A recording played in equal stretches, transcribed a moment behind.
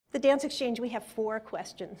The Dance Exchange, we have 4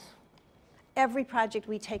 questions. Every project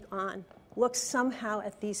we take on looks somehow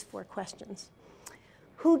at these 4 questions.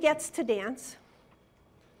 Who gets to dance?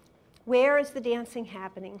 Where is the dancing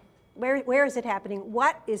happening? Where is it happening?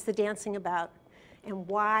 What is the dancing about? And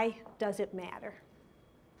why does it matter?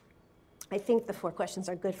 I think the 4 questions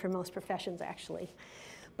are good for most professions, actually.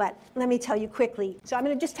 But let me tell you quickly. So I'm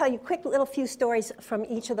going to just tell you quick little few stories from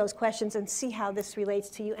each of those questions and see how this relates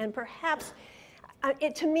to you. And perhaps,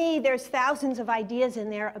 to me, there's thousands of ideas in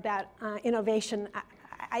there about innovation.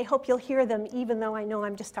 I hope you'll hear them, even though I know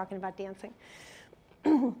I'm just talking about dancing.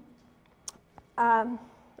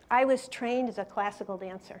 I was trained as a classical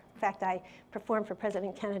dancer. In fact, I performed for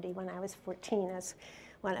President Kennedy when I was 14 as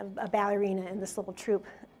a ballerina in this little troupe.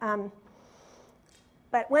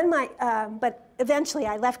 But eventually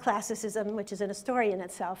I left classicism, which is a story in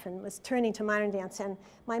itself, and was turning to modern dance. And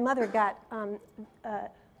my mother got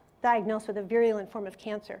diagnosed with a virulent form of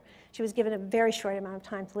cancer. She was given a very short amount of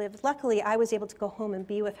time to live. Luckily, I was able to go home and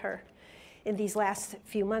be with her in these last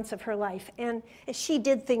few months of her life. And she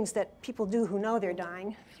did things that people do who know they're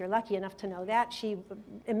dying, if you're lucky enough to know that. She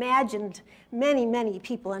imagined many, many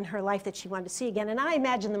people in her life that she wanted to see again, and I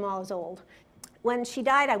imagined them all as old. When she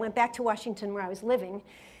died, I went back to Washington where I was living,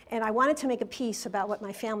 and I wanted to make a piece about what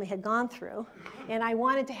my family had gone through, and I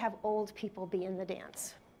wanted to have old people be in the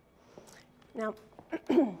dance. Now,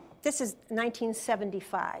 this is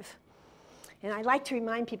 1975. And I like to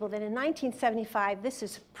remind people that in 1975, this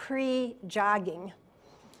is pre-jogging.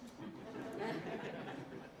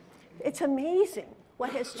 It's amazing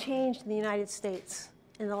what has changed in the United States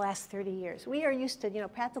in the last 30 years. We are used to,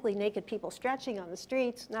 practically naked people stretching on the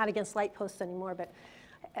streets, not against light posts anymore, but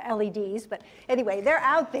LEDs. But anyway, they're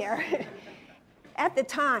out there. At the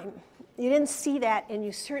time, you didn't see that, and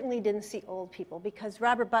you certainly didn't see old people, because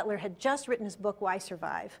Robert Butler had just written his book, Why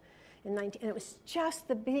Survive? And it was just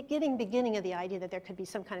the beginning of the idea that there could be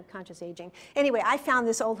some kind of conscious aging. Anyway, I found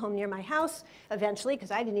this old home near my house eventually, because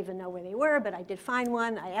I didn't even know where they were, but I did find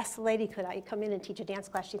one. I asked the lady, could I come in and teach a dance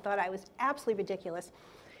class? She thought I was absolutely ridiculous.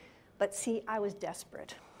 But see, I was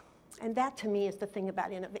desperate. And that, to me, is the thing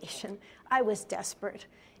about innovation. I was desperate.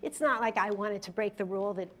 It's not like I wanted to break the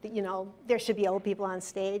rule that, there should be old people on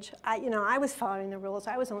stage. I was following the rules.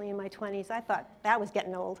 I was only in my 20s. I thought that was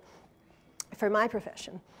getting old for my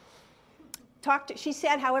profession. She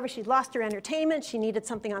said, however, she'd lost her entertainment. She needed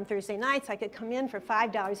something on Thursday nights. I could come in for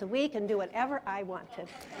 $5 a week and do whatever I wanted.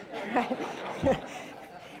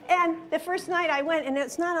 And the first night I went, and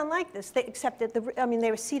it's not unlike this, except that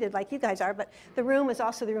they were seated like you guys are, but the room was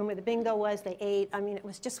also the room where the bingo was. They ate. It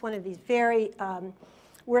was just one of these very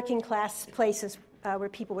working class places where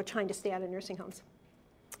people were trying to stay out of nursing homes.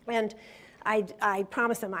 And I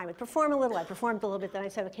promised them I would perform a little. I performed a little bit. Then I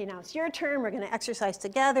said, okay, now it's your turn. We're going to exercise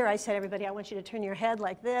together. I said, everybody, I want you to turn your head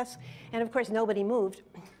like this. And of course, nobody moved.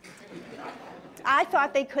 I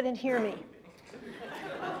thought they couldn't hear me.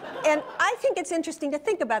 And I think it's interesting to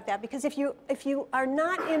think about that, because if you are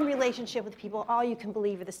not in relationship with people, all you can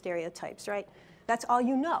believe are the stereotypes, right? That's all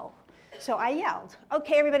you know. So I yelled,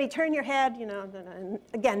 okay, everybody, turn your head. And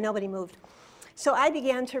again, nobody moved. So I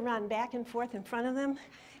began to run back and forth in front of them,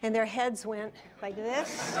 and their heads went like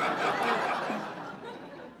this.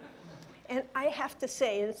 And I have to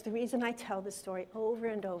say, and it's the reason I tell this story over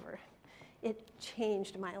and over, it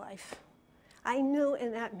changed my life. I knew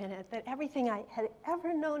in that minute that everything I had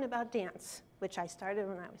ever known about dance, which I started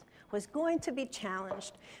when I was going to be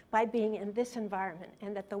challenged by being in this environment,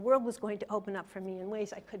 and that the world was going to open up for me in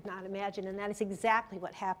ways I could not imagine, and that is exactly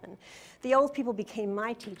what happened. The old people became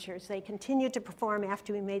my teachers. They continued to perform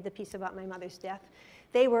after we made the piece about my mother's death.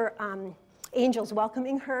 They were angels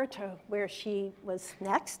welcoming her to where she was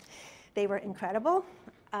next. They were incredible.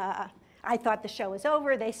 I thought the show was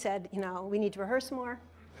over. They said, we need to rehearse more.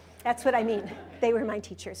 That's what I mean. They were my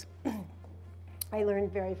teachers. I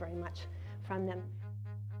learned very, very much from them.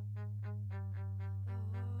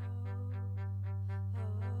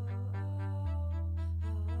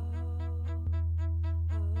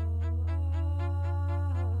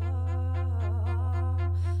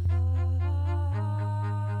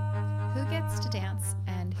 Who gets to dance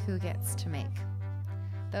and who gets to make?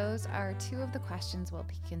 Those are 2 of the questions we'll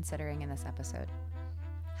be considering in this episode.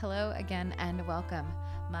 Hello again and welcome.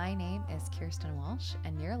 My name is Kirsten Walsh,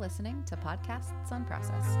 and you're listening to Podcasts on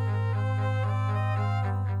Process.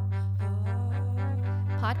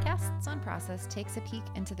 Podcasts on Process takes a peek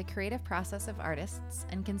into the creative process of artists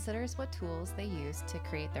and considers what tools they use to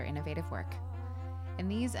create their innovative work. In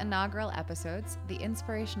these inaugural episodes, the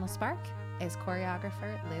inspirational spark is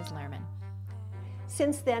choreographer Liz Lerman.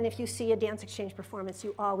 Since then, if you see a Dance Exchange performance,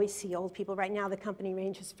 you always see old people. Right now, the company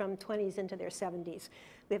ranges from 20s into their 70s.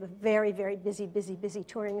 We have a very, very busy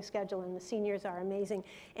touring schedule, and the seniors are amazing.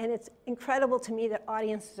 And it's incredible to me that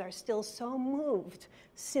audiences are still so moved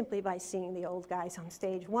simply by seeing the old guys on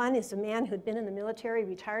stage. One is a man who'd been in the military,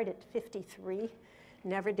 retired at 53,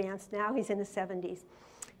 never danced. Now he's in his 70s.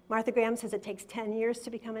 Martha Graham says it takes 10 years to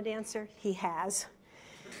become a dancer. He has.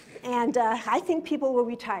 And I think people will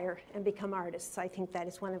retire and become artists. I think that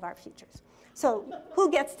is one of our futures. So who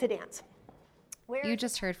gets to dance? You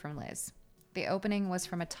just heard from Liz. The opening was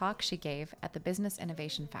from a talk she gave at the Business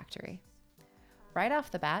Innovation Factory. Right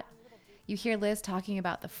off the bat, you hear Liz talking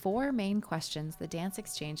about the 4 main questions the Dance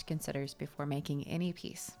Exchange considers before making any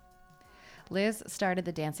piece. Liz started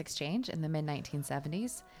the Dance Exchange in the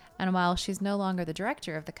mid-1970s, and while she's no longer the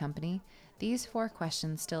director of the company, these 4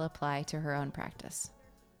 questions still apply to her own practice.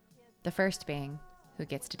 The first being, who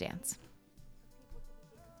gets to dance?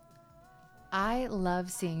 I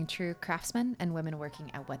love seeing true craftsmen and women working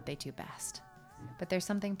at what they do best. But there's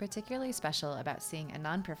something particularly special about seeing a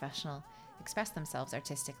non-professional express themselves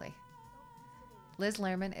artistically. Liz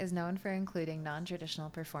Lerman is known for including non-traditional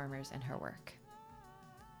performers in her work.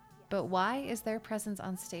 But why is their presence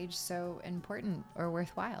on stage so important or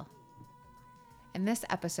worthwhile? In this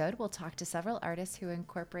episode, we'll talk to several artists who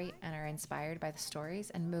incorporate and are inspired by the stories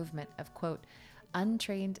and movement of, quote,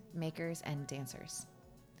 untrained makers and dancers.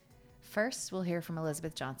 First, we'll hear from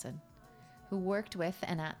Elizabeth Johnson, who worked with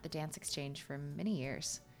and at the Dance Exchange for many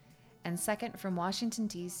years, and second, from Washington,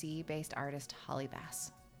 D.C. based artist Holly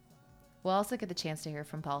Bass. We'll also get the chance to hear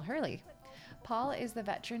from Paul Hurley. Paul is the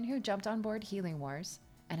veteran who jumped on board Healing Wars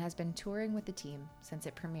and has been touring with the team since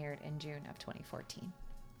it premiered in June of 2014.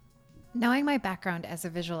 Knowing my background as a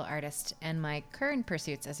visual artist and my current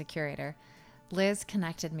pursuits as a curator, Liz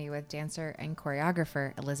connected me with dancer and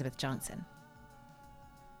choreographer Elizabeth Johnson.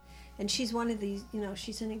 And she's one of these,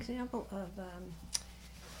 she's an example of,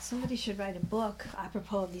 somebody should write a book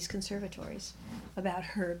apropos of these conservatories about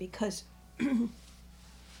her, because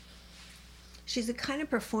she's the kind of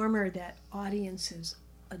performer that audiences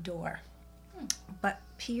adore, but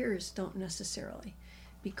peers don't necessarily,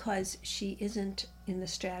 because she isn't in the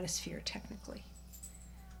stratosphere technically.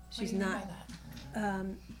 She's not.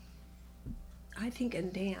 I think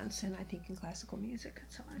in dance, and I think in classical music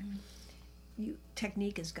and so on,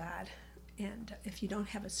 technique is God, and if you don't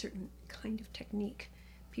have a certain kind of technique,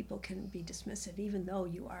 people can be dismissive, even though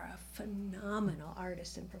you are a phenomenal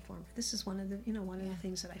artist and performer. This is one of the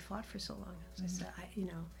things that I fought for so long. As I said,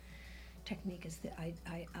 technique is the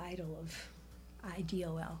idol of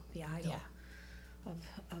IDOL, the idol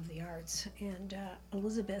of the arts. And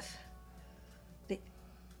Elizabeth,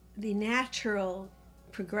 the natural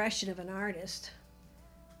progression of an artist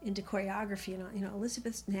into choreography,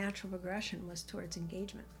 Elizabeth's natural progression was towards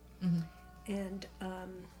engagement, and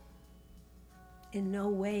in no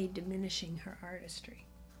way diminishing her artistry,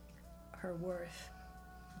 her worth,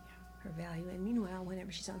 her value. And meanwhile,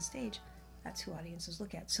 whenever she's on stage, that's who audiences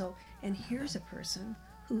look at. So, and here's a person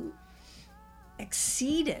who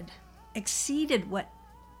exceeded what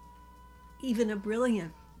even a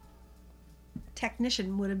brilliant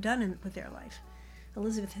technician would have done with their life.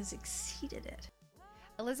 Elizabeth has exceeded it.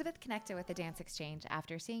 Elizabeth connected with the Dance Exchange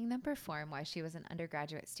after seeing them perform while she was an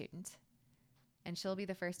undergraduate student. And she'll be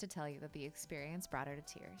the first to tell you that the experience brought her to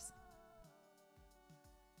tears.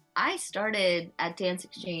 I started at Dance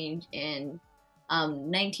Exchange in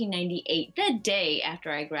 1998, the day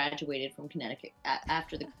after I graduated from Connecticut,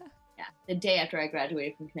 the day after I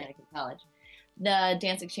graduated from Connecticut College. The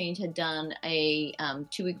Dance Exchange had done a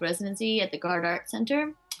 2-week residency at the Gard Art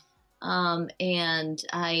Center. And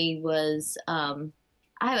I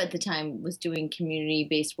at the time was doing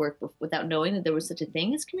community-based work without knowing that there was such a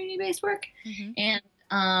thing as community-based work.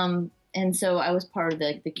 And so I was part of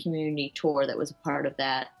the community tour that was a part of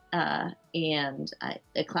that. And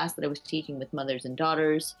a class that I was teaching with mothers and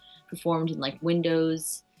daughters performed in like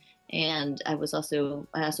windows. And I also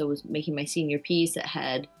was making my senior piece that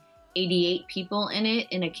had 88 people in it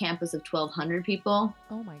in a campus of 1,200 people.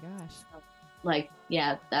 Oh my gosh.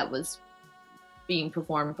 That was being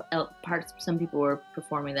performed. Some people were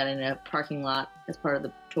performing that in a parking lot as part of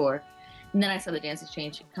the tour. And then I saw the Dance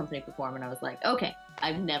Exchange company perform, and I was like, okay,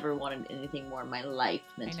 I've never wanted anything more in my life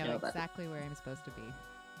than to know about exactly where I'm supposed to be.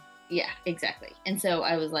 Yeah, exactly. And so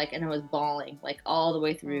I was like, and I was bawling like all the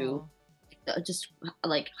way through, just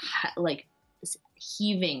like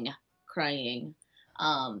heaving, crying.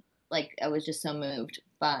 Like I was just so moved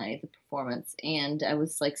by the performance, and I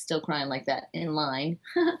was like still crying like that in line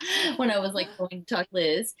when I was like going to talk to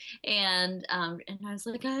Liz, and I was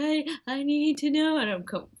like, I need to know, and I'm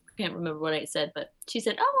can't remember what I said, but she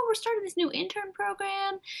said, "Oh, well, we're starting this new intern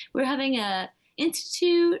program. We're having a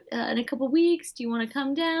institute in a couple weeks. Do you want to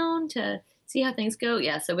come down to see how things go?"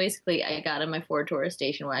 Yeah. So basically, I got in my Ford Taurus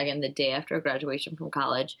station wagon the day after graduation from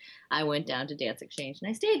college. I went down to Dance Exchange, and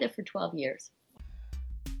I stayed there for 12 years.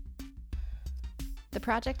 The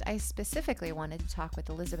project I specifically wanted to talk with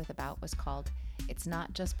Elizabeth about was called It's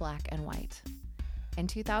Not Just Black and White. In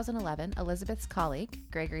 2011, Elizabeth's colleague,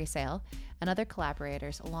 Gregory Sale, and other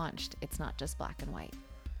collaborators launched It's Not Just Black and White.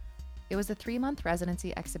 It was a 3-month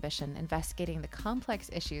residency exhibition investigating the complex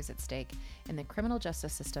issues at stake in the criminal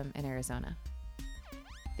justice system in Arizona.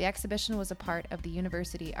 The exhibition was a part of the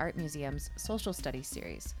University Art Museum's Social Studies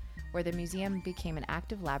series, where the museum became an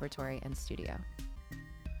active laboratory and studio.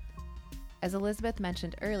 As Elizabeth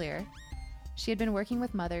mentioned earlier, she had been working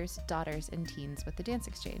with mothers, daughters, and teens with the Dance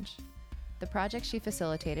Exchange. The project she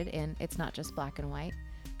facilitated in It's Not Just Black and White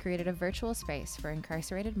created a virtual space for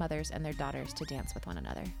incarcerated mothers and their daughters to dance with one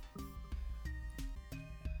another.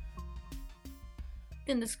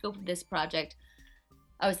 In the scope of this project,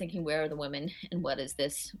 I was thinking, where are the women and what is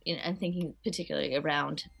this? I'm thinking particularly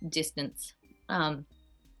around distance and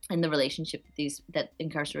the relationship that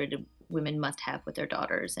incarcerated women must have with their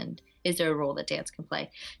daughters, and is there a role that dance can play?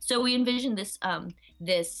 So we envisioned this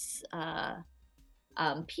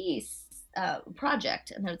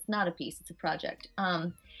project, and it's not a piece, it's a project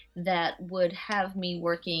that would have me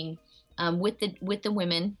working with the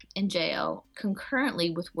women in jail concurrently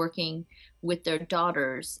with working with their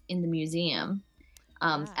daughters in the museum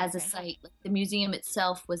as a site. The museum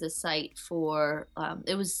itself was a site for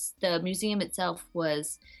the museum itself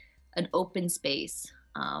was an open space.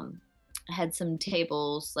 Had some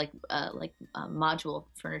tables like module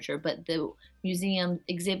furniture, but the museum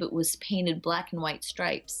exhibit was painted black and white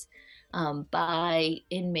stripes by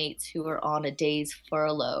inmates who were on a day's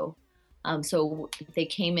furlough. So they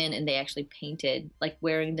came in and they actually painted, like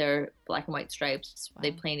wearing their black and white stripes. Wow.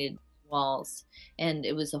 They painted walls, and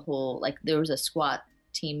it was a whole, like, there was a SWAT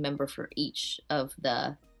team member for each of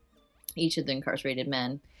the incarcerated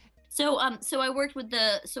men. So I worked with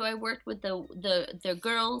the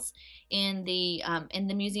girls in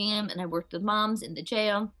the museum, and I worked with moms in the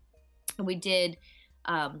jail. And we did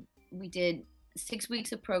 6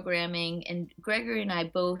 weeks of programming, and Gregory and I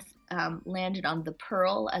both landed on the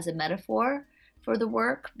pearl as a metaphor for the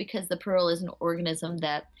work, because the pearl is an organism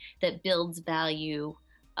that builds value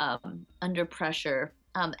under pressure.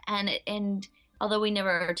 And although we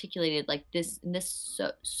never articulated like this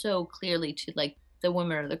so clearly to like the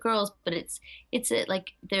women or the girls, but it's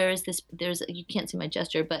like there's you can't see my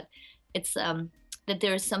gesture, but it's that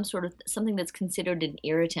there is something that's considered an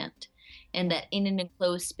irritant, and that in an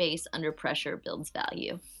enclosed space under pressure builds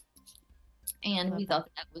value. And we thought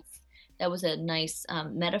that was a nice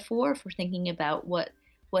metaphor for thinking about what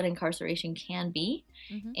incarceration can be.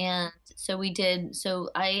 Mm-hmm. And so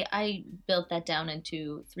I built that down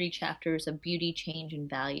into 3 chapters of beauty, change, and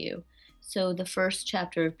value. So the first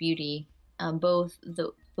chapter of beauty, both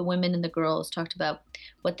the women and the girls talked about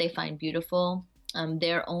what they find beautiful,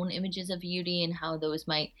 their own images of beauty, and how those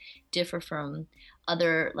might differ from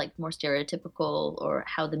other, like, more stereotypical, or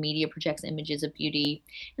how the media projects images of beauty,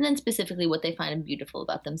 and then specifically what they find beautiful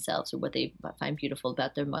about themselves, or what they find beautiful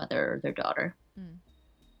about their mother or their daughter. Mm.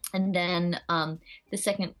 And then the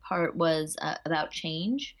second part was about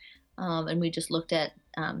change, and we just looked at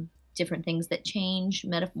different things that change,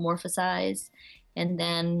 metamorphosize, and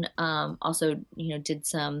then also, did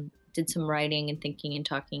some writing and thinking and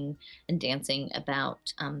talking and dancing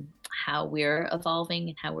about how we're evolving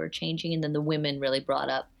and how we're changing. And then the women really brought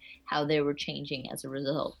up how they were changing as a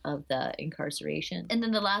result of the incarceration. And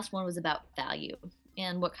then the last one was about value,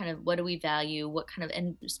 and what do we value,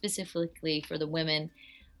 and specifically for the women,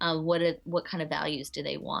 what kind of values do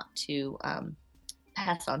they want to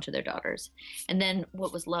pass on to their daughters. And then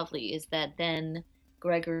what was lovely is that then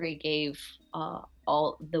Gregory gave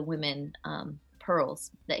all the women pearls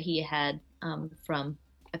that he had from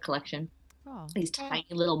a collection. Oh. These tiny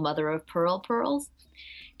little mother of pearl pearls.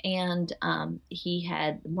 And he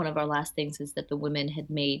had, one of our last things is that the women had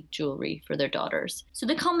made jewelry for their daughters. So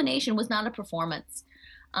the culmination was not a performance.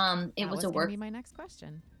 It was a work. That was my next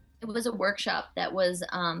question. It was a workshop that was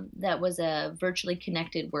a virtually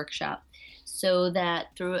connected workshop, so that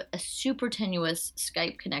through a super tenuous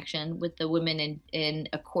Skype connection with the women in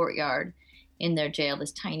a courtyard in their jail,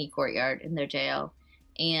 this tiny courtyard in their jail,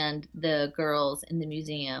 and the girls in the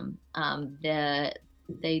museum,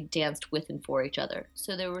 they danced with and for each other.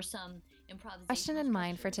 So there were some improvisation. Question in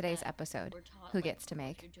mind for today's episode: who gets to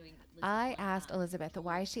make? I asked Elizabeth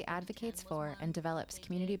why she advocates for and develops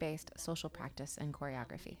community-based social practice and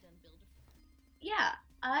choreography. Yeah,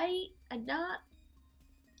 I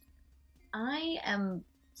am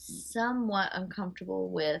somewhat uncomfortable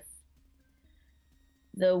with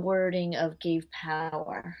the wording of gave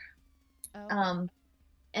power. Oh.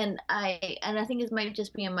 And I think it might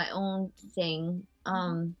just be in my own thing.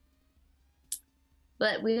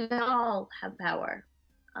 But we all have power.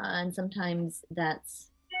 And sometimes that's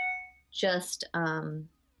just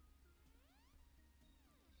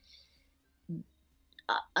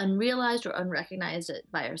unrealized or unrecognized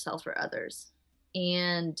by ourselves or others.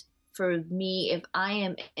 And for me, if I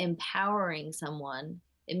am empowering someone,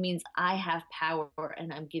 it means I have power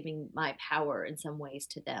and I'm giving my power in some ways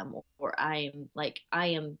to them, or I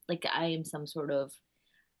am some sort of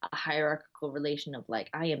a hierarchical relation of like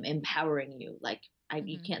I am empowering you. Like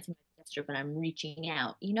you can't see my gesture, but I'm reaching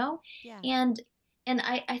out, Yeah. And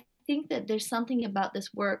I think that there's something about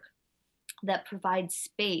this work that provides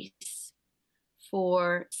space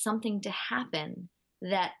for something to happen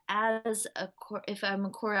that if I'm a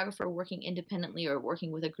choreographer working independently or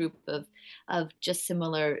working with a group of just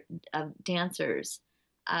similar dancers,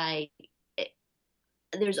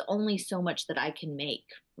 there's only so much that I can make,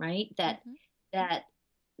 right? That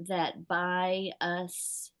by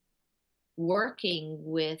us working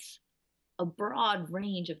with a broad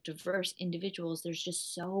range of diverse individuals, there's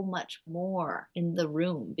just so much more in the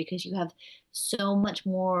room because you have so much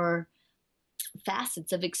more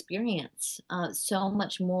facets of experience, so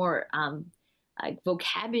much more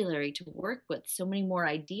vocabulary to work with, so many more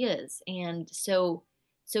ideas. And so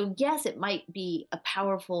yes, it might be a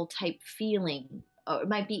powerful type feeling, or it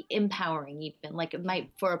might be empowering even, like it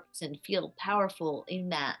might for a person feel powerful in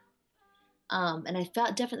that. And I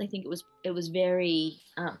definitely think it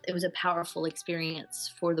was a powerful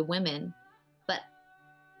experience for the women, but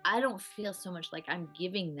I don't feel so much like I'm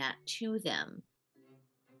giving that to them.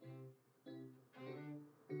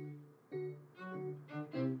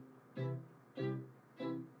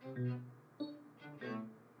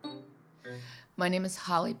 My name is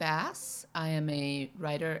Holly Bass. I am a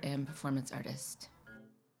writer and performance artist.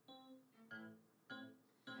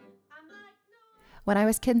 When I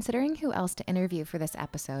was considering who else to interview for this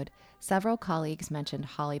episode, several colleagues mentioned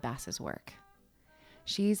Holly Bass's work.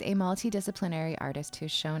 She's a multidisciplinary artist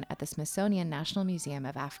who's shown at the Smithsonian National Museum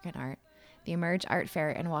of African Art, the Emerge Art Fair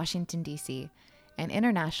in Washington, D.C., and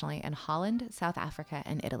internationally in Holland, South Africa,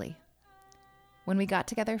 and Italy. When we got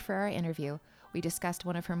together for our interview, we discussed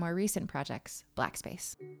one of her more recent projects, Black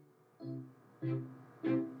Space.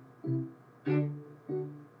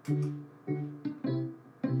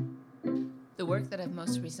 The work that I've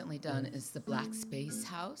most recently done is the Black Space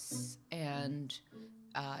House, and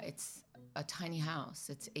it's a tiny house.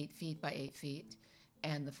 It's 8 feet by 8 feet,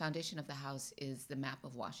 and the foundation of the house is the map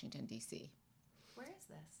of Washington, D.C. Where is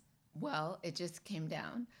this? Well, it just came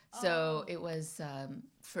down. So it was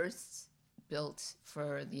first built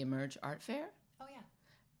for the Emerge Art Fair. Oh, yeah.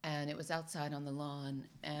 And it was outside on the lawn.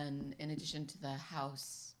 And in addition to the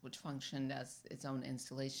house, which functioned as its own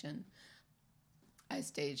installation, I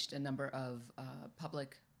staged a number of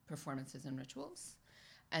public performances and rituals.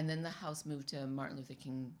 And then the house moved to Martin Luther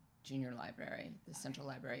King Jr. Library, the Central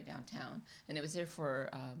Library downtown. And it was there for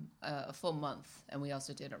a full month. And we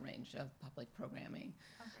also did a range of public programming.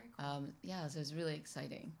 Oh, very cool. Yeah, so it was really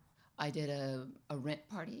exciting. I did a rent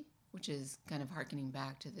party, which is kind of harkening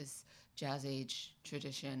back to this Jazz Age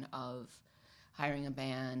tradition of hiring a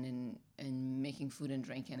band and making food and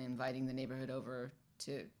drink and inviting the neighborhood over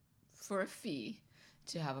for a fee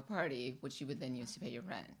to have a party, which you would then use to pay your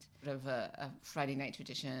rent. Sort of a Friday night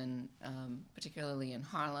tradition, particularly in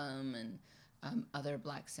Harlem and other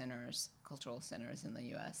Black centers, cultural centers in the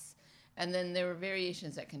U.S. And then there were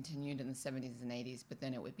variations that continued in the 70s and 80s, but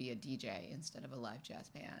then it would be a DJ instead of a live jazz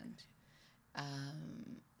band.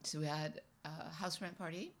 So we had a house rent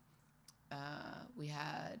party. We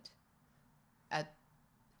had, at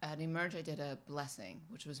Emerge, I did a blessing,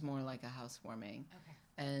 which was more like a housewarming. Okay.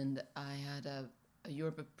 And I had a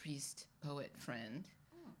Yoruba priest poet friend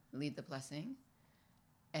lead the blessing.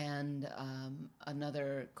 And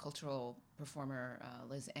another cultural performer,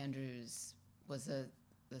 Liz Andrews, was the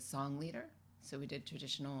song leader. So we did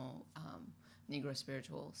traditional Negro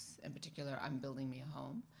spirituals, in particular, I'm Building Me a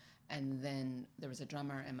Home. And then there was a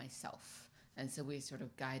drummer and myself. And so we sort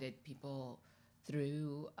of guided people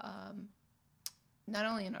through not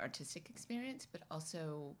only an artistic experience, but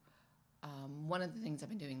also one of the things I've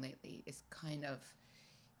been doing lately is kind of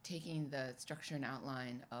taking the structure and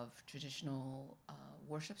outline of traditional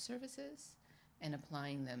worship services and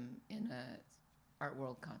applying them in a art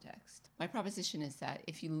world context. My proposition is that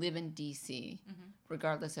if you live in DC,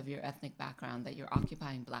 regardless of your ethnic background, that you're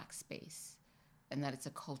occupying Black space. and that it's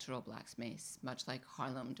a cultural black space, much like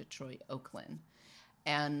Harlem, Detroit, Oakland.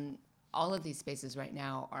 And all of these spaces right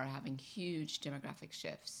now are having huge demographic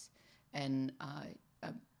shifts and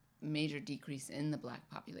a major decrease in the black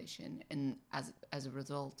population, and as a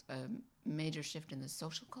result, a major shift in the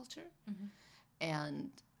social culture.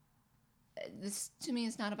 And this, to me,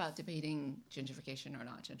 is not about debating gentrification or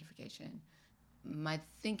not gentrification. My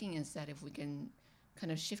thinking is that if we can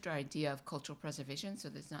kind of shift our idea of cultural preservation, so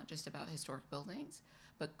that it's not just about historic buildings,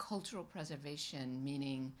 but cultural preservation,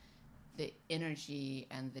 meaning the energy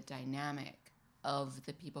and the dynamic of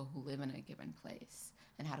the people who live in a given place,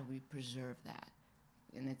 and how do we preserve that?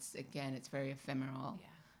 And it's very ephemeral,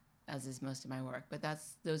 as is most of my work. But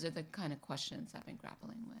those are the kind of questions I've been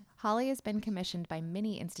grappling with. Holly has been commissioned by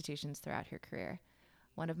many institutions throughout her career.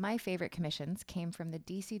 One of my favorite commissions came from the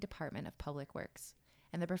DC Department of Public Works,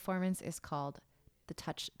 and the performance is called the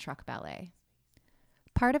Touch Truck Ballet.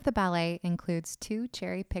 Part of the ballet includes 2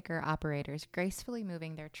 cherry picker operators gracefully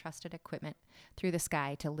moving their trusted equipment through the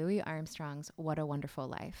sky to Louis Armstrong's What a Wonderful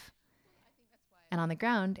Life. And on the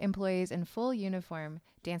ground, employees in full uniform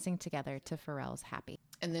dancing together to Pharrell's Happy.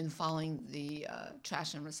 And then following the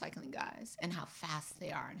trash and recycling guys and how fast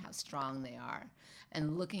they are and how strong they are,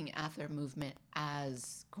 and looking at their movement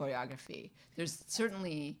as choreography. There's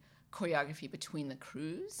certainly choreography between the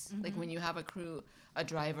crews. Like when you have a crew, a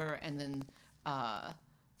driver, and then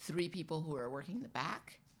 3 people who are working the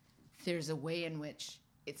back, there's a way in which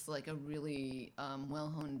it's like a really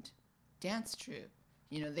well-honed dance troupe.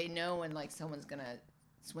 You know, they know when like someone's gonna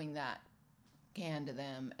swing that can to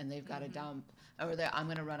them and they've got to dump, or I'm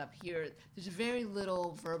gonna run up here. There's very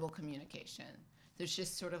little verbal communication. There's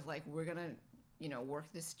just sort of like, we're gonna,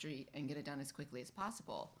 work this street and get it done as quickly as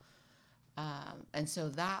possible. And so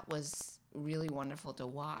that was really wonderful to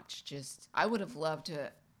watch. I would have loved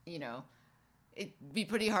to, it'd be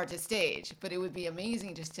pretty hard to stage, but it would be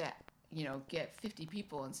amazing just to, get 50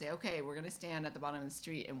 people and say, okay, we're going to stand at the bottom of the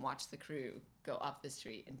street and watch the crew go up the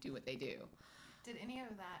street and do what they do. Did any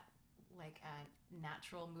of that, like a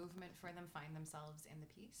natural movement for them, find themselves in the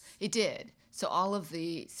piece? It did. So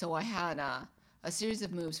I had a series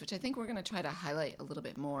of moves, which I think we're going to try to highlight a little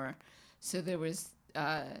bit more. So there was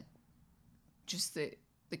just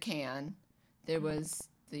the can. There was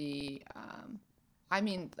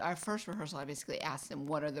our first rehearsal, I basically asked them,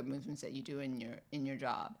 what are the movements that you do in your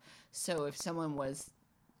job? So if someone was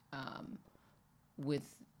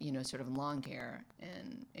with, sort of lawn care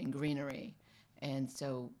and greenery, and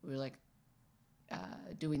so we were like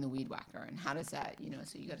doing the weed whacker, and how does that,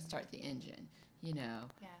 so you got to start the engine,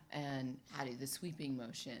 and how do the sweeping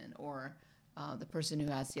motion, or the person who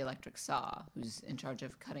has the electric saw, who's in charge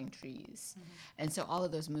of cutting trees. And so all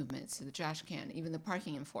of those movements, so the trash can, even the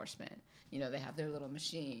parking enforcement, they have their little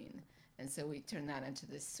machine. And so we turn that into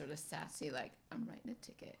this sort of sassy, like, I'm writing a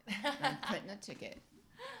ticket, I'm printing a ticket,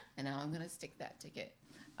 and now I'm going to stick that ticket.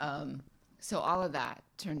 So all of that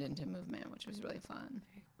turned into movement, which was really fun.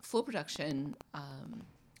 Full production,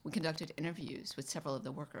 we conducted interviews with several of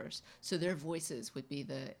the workers. So their voices would be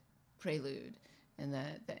the prelude and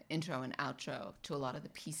the intro and outro to a lot of the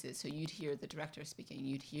pieces. So you'd hear the director speaking,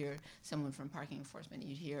 you'd hear someone from parking enforcement,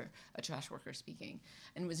 you'd hear a trash worker speaking.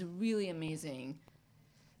 And it was really amazing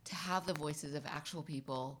to have the voices of actual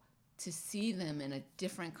people, to see them in a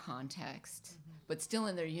different context, but still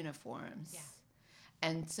in their uniforms. Yeah.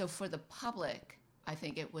 And so for the public, I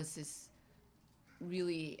think it was this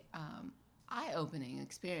really eye-opening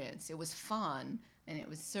experience. It was fun, and it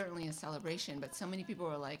was certainly a celebration, but so many people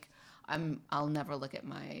were like, I'll never look at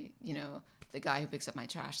my, the guy who picks up my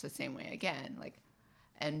trash the same way again.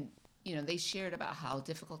 And they shared about how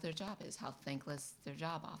difficult their job is, how thankless their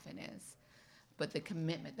job often is, but the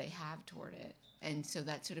commitment they have toward it. And so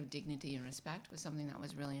that sort of dignity and respect was something that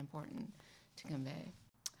was really important to convey.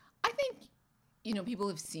 I think, people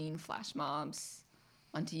have seen flash mobs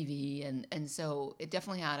on TV, and so it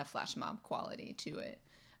definitely had a flash mob quality to it.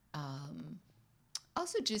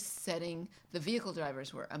 Also, just setting, the vehicle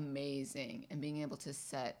drivers were amazing, and being able to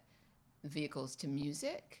set vehicles to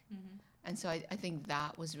music. And so I think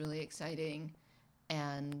that was really exciting.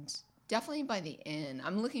 And definitely by the end,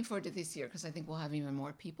 I'm looking forward to this year because I think we'll have even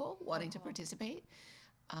more people wanting to participate.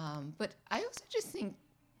 But I also just think,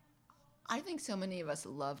 so many of us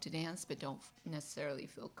love to dance but don't necessarily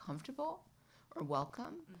feel comfortable or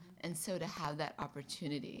welcome. And so to have that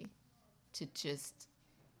opportunity to just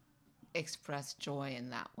express joy in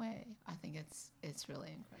that way, I think it's really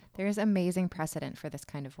incredible. There is amazing precedent for this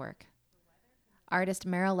kind of work. Artist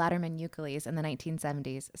Merrill Latterman Ukeles in the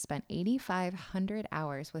 1970s spent 8,500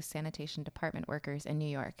 hours with sanitation department workers in New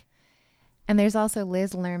York. And there's also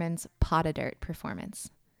Liz Lerman's Pot of Dirt performance.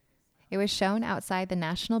 It was shown outside the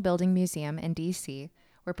National Building Museum in D.C.,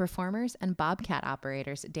 where performers and bobcat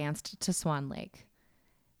operators danced to Swan Lake.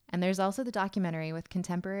 And there's also the documentary with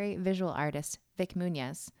contemporary visual artist Vic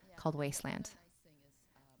Muñoz called Wasteland.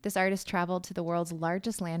 This artist traveled to the world's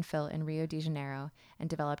largest landfill in Rio de Janeiro and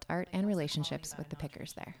developed art and relationships with the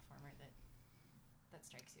pickers there. That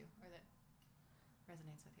strikes you or that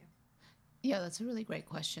resonates with you? Yeah, that's a really great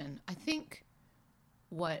question. I think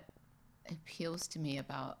what appeals to me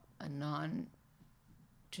about a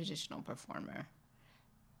non-traditional performer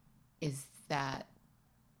is that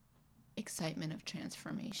excitement of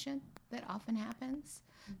transformation that often happens.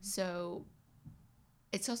 Mm-hmm. So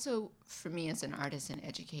it's also, for me as an artist and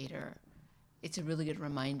educator, it's a really good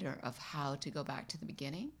reminder of how to go back to the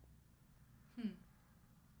beginning.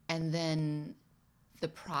 And then the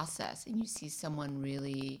process, and you see someone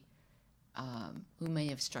really who may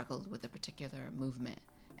have struggled with a particular movement,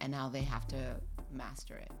 and now they have to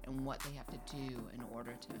master it and what they have to do in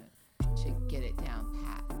order to get it down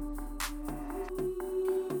pat.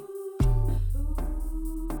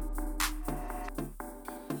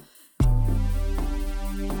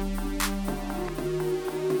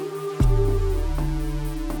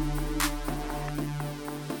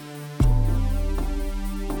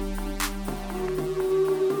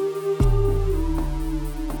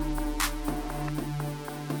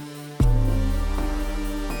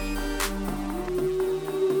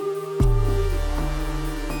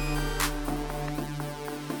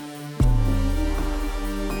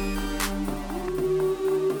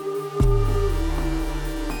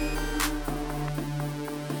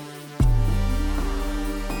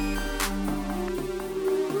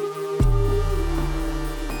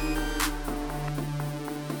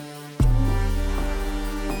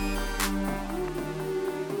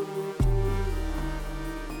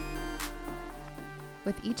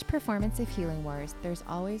 With each performance of Healing Wars, there's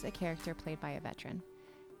always a character played by a veteran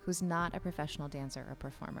who's not a professional dancer or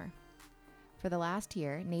performer. For the last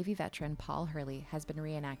year, Navy veteran Paul Hurley has been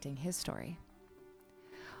reenacting his story.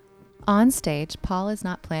 On stage, Paul is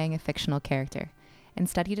not playing a fictional character.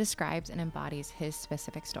 Instead, he describes and embodies his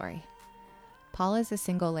specific story. Paul is a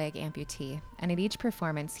single-leg amputee, and at each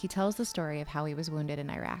performance, he tells the story of how he was wounded in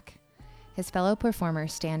Iraq. His fellow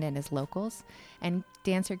performers stand in as locals, and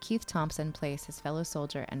dancer Keith Thompson plays his fellow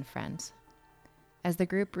soldier and friend. As the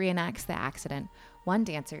group reenacts the accident, one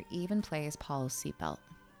dancer even plays Paul's seatbelt.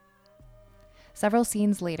 Several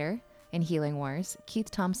scenes later, in Healing Wars, Keith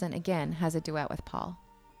Thompson again has a duet with Paul.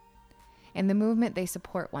 In the movement, they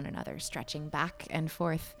support one another, stretching back and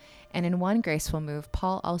forth, and in one graceful move,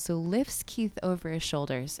 Paul also lifts Keith over his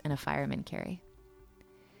shoulders in a fireman carry.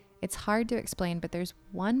 It's hard to explain, but there's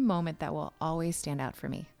one moment that will always stand out for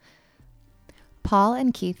me. Paul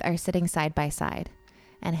and Keith are sitting side by side,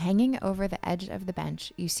 and hanging over the edge of the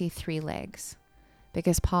bench, you see 3 legs,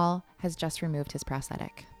 because Paul has just removed his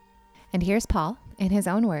prosthetic. And here's Paul, in his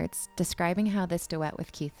own words, describing how this duet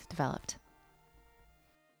with Keith developed.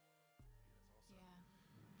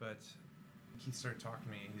 But Keith started talking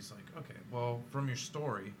to me, and he's like, okay, well, from your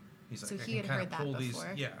story, he's So like, he I can had kind of heard pull that these.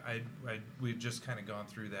 before? Yeah, we'd just kind of gone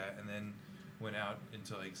through that, and then went out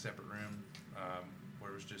into like separate room where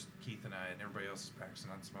it was just Keith and I, and everybody else is practicing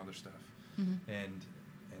on some other stuff. Mm-hmm. And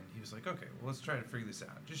he was like, okay, well, let's try to figure this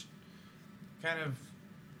out. Just kind of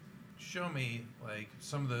show me like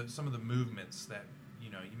some of the movements that you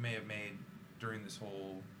may have made during this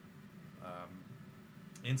whole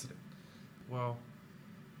incident. Well,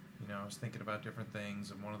 I was thinking about different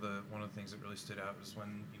things, and one of the things that really stood out was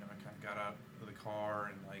when I kind of got out of the car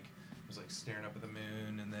and like was like staring up at the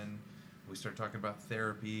moon, and then we started talking about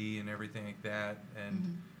therapy and everything like that,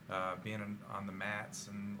 and being on the mats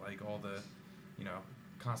and like all the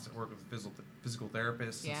constant work with physical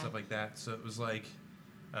therapists and stuff like that. So it was like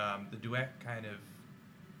the duet kind of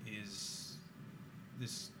is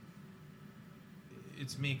this.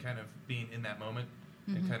 It's me kind of being in that moment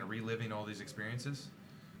and kind of reliving all these experiences.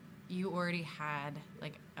 You already had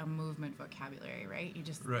like a movement vocabulary, right? You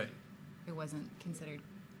just Right. It wasn't considered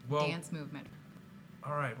Well, dance movement.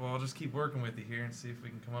 all right. Well, I'll just keep working with you here and see if we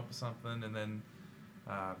can come up with something. And then,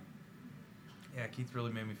 Keith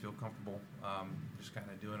really made me feel comfortable just kind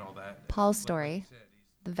of doing all that. Paul's Like story, you said,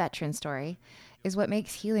 the veteran story, is what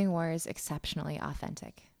makes Healing Wars exceptionally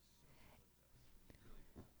authentic.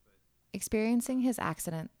 Experiencing his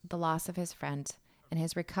accident, the loss of his friend, and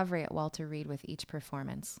his recovery at Walter Reed with each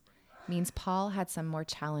performance means Paul had some more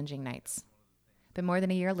challenging nights. But more than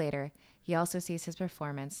a year later, he also sees his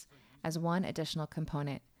performance as one additional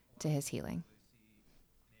component to his healing.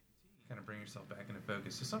 kind of bring yourself back into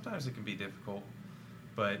focus. So sometimes it can be difficult,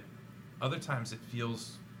 but other times it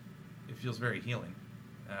feels very healing.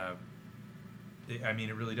 I mean,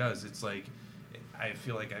 it really does. It's like, I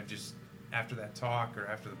feel like I've just, after that talk or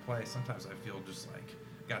after the play, sometimes I feel just like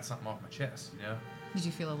got something off my chest, you know? Did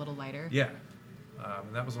you feel a little lighter? Yeah.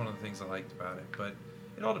 And that was one of the things I liked about it. But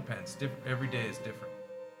it all depends. Every day is different.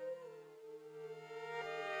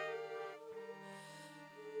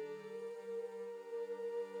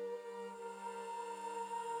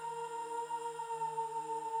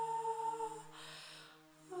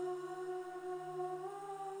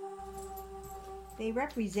 They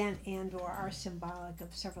represent and/or are symbolic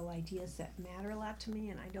of several ideas that matter a lot to me,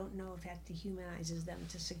 and I don't know if that dehumanizes them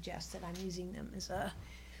to suggest that I'm using them as a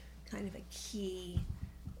kind of a key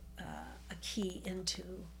into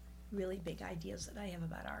really big ideas that I have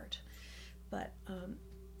about art. But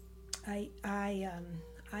I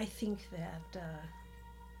think that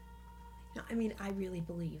I really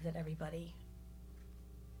believe that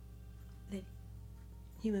that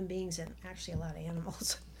human beings and actually a lot of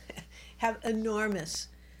animals have enormous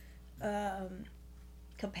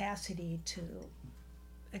capacity to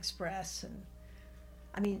express,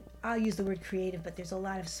 and I'll use the word creative, but there's a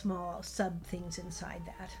lot of small sub things inside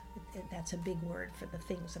that. That's a big word for the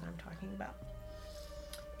things that I'm talking about.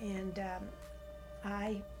 And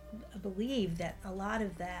I believe that a lot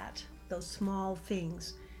of those small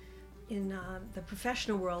things in the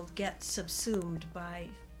professional world get subsumed by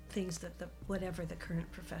things that whatever the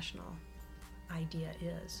current professional idea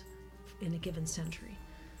is in a given century,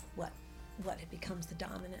 what it becomes the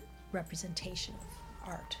dominant representation of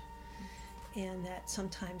art, and that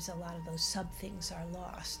sometimes a lot of those sub things are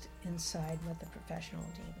lost inside what the professional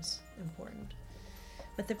deems important.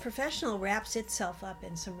 But the professional wraps itself up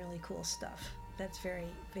in some really cool stuff that's very,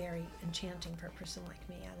 very enchanting for a person like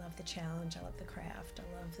me. I love the challenge, I love the craft, I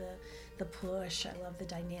love the push, I love the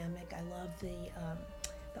dynamic, I love the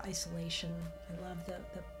isolation, I love the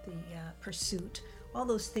pursuit. All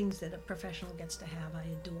those things that a professional gets to have, I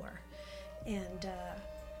adore. And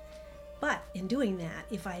but in doing that,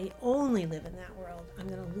 if I only live in that world, I'm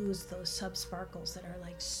going to lose those sub-sparkles that are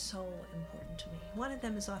like so important to me. One of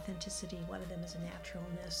them is authenticity. One of them is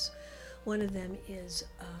naturalness. One of them is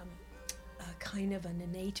a kind of an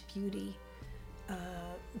innate beauty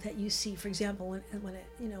that you see. For example,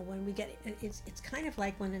 when we get it's kind of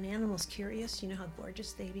like when an animal's curious. You know how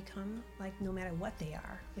gorgeous they become. Like no matter what they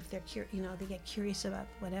are, if they're they get curious about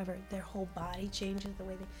whatever, their whole body changes the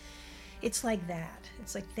way they. It's like that.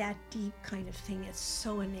 It's like that deep kind of thing. It's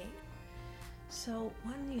so innate. So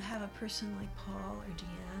when you have a person like Paul or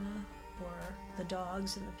Deanna, or the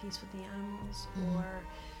dogs in the piece with the animals, or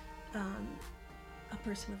a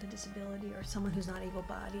person with a disability, or someone who's not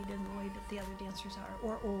able-bodied in the way that the other dancers are,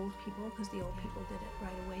 or old people, because the old people did it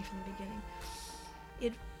right away from the beginning.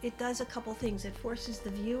 It does a couple things. It forces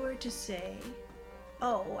the viewer to say,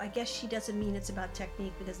 oh, I guess she doesn't mean it's about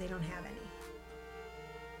technique because they don't have any.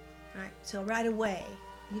 All right, so right away,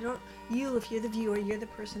 if you're the viewer, you're the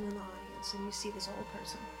person in the audience, and you see this old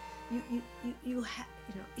person.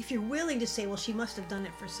 If you're willing to say, well, she must have done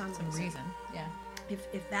it for some reason. Yeah.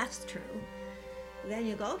 If that's true, then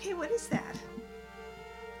you go, okay, what is that?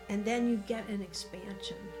 And then you get an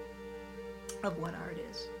expansion of what art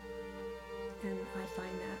is. And I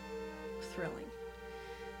find that thrilling.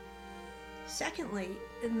 Secondly,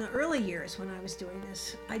 in the early years when I was doing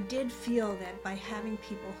this, I did feel that by having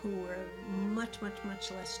people who were much, much,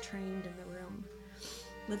 much less trained in the room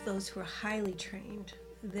with those who were highly trained,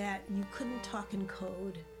 that you couldn't talk in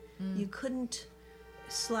code, you couldn't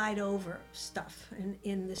slide over stuff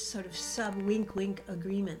in this sort of sub-wink-wink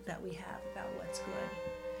agreement that we have about what's good.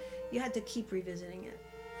 You had to keep revisiting it,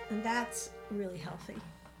 and that's really healthy.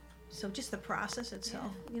 So just the process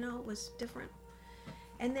itself, was different.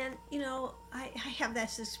 And then, I have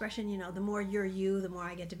this expression, the more you're you, the more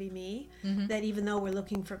I get to be me. Mm-hmm. That even though we're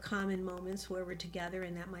looking for common moments where we're together,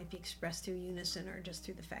 and that might be expressed through unison or just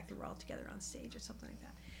through the fact that we're all together on stage or something like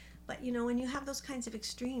that. But, when you have those kinds of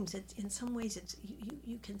extremes, it's, in some ways,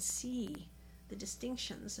 you can see the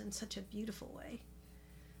distinctions in such a beautiful way.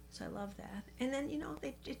 So I love that. And then,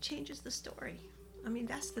 it changes the story. I mean,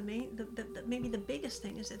 that's the main, maybe the biggest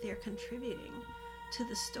thing is that they're contributing to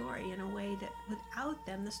the story in a way that without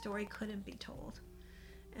them the story couldn't be told,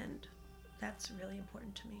 and that's really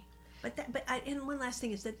important to me. And one last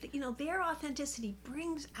thing is that their authenticity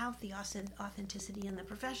brings out the authenticity in the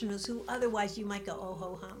professionals who otherwise you might go oh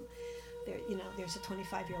ho hum. There's a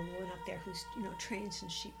 25-year-old woman up there who's trained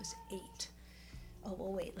since she was 8. Oh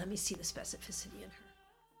well, wait, let me see the specificity in her.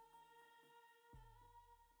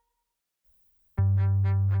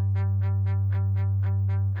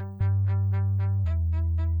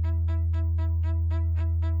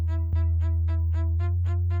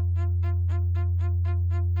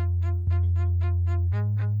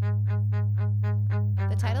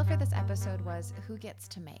 this episode was Who Gets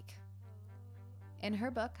to Make? In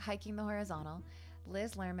her book, Hiking the Horizontal,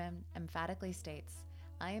 Liz Lerman emphatically states,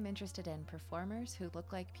 I am interested in performers who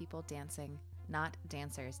look like people dancing, not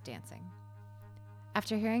dancers dancing.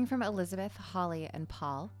 After hearing from Elizabeth, Holly, and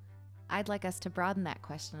Paul, I'd like us to broaden that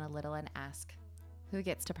question a little and ask, who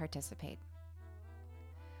gets to participate?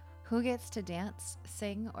 Who gets to dance,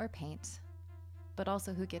 sing, or paint? But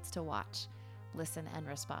also who gets to watch, listen, and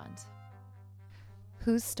respond?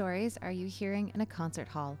 Whose stories are you hearing in a concert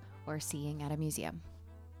hall or seeing at a museum?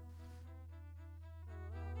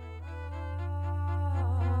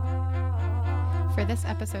 For this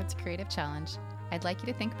episode's creative challenge, I'd like you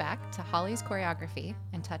to think back to Holly's choreography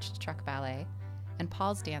in Touched Truck Ballet and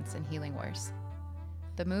Paul's dance in Healing Wars.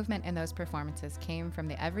 The movement in those performances came from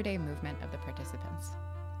the everyday movement of the participants.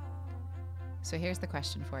 So here's the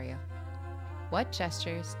question for you. What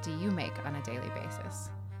gestures do you make on a daily basis?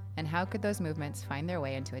 And how could those movements find their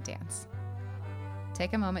way into a dance?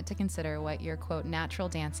 Take a moment to consider what your, quote, natural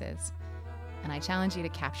dance is, and I challenge you to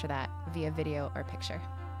capture that via video or picture.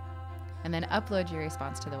 And then upload your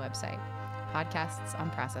response to the website,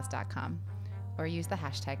 podcastsonprocess.com, or use the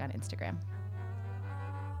hashtag on Instagram.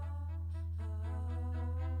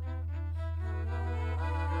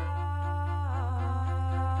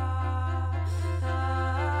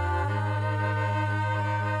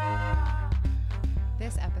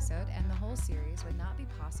 This episode and the whole series would not be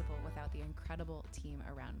possible without the incredible team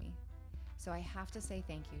around me. So I have to say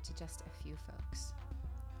thank you to just a few folks.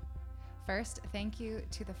 First, thank you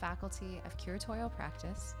to the faculty of curatorial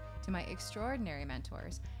practice, to my extraordinary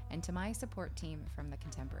mentors, and to my support team from The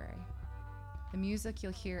Contemporary. The music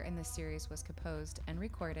you'll hear in this series was composed and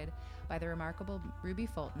recorded by the remarkable Ruby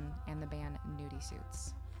Fulton and the band Nudie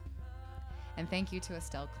Suits. And thank you to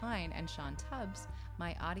Estelle Klein and Sean Tubbs,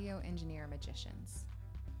 my audio engineer magicians.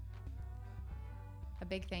 A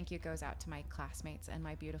big thank you goes out to my classmates and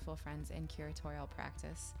my beautiful friends in curatorial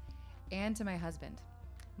practice, and to my husband,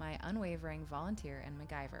 my unwavering volunteer and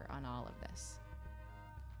MacGyver on all of this.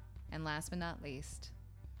 And last but not least,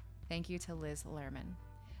 thank you to Liz Lerman,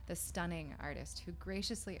 the stunning artist who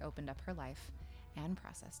graciously opened up her life and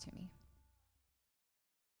process to me.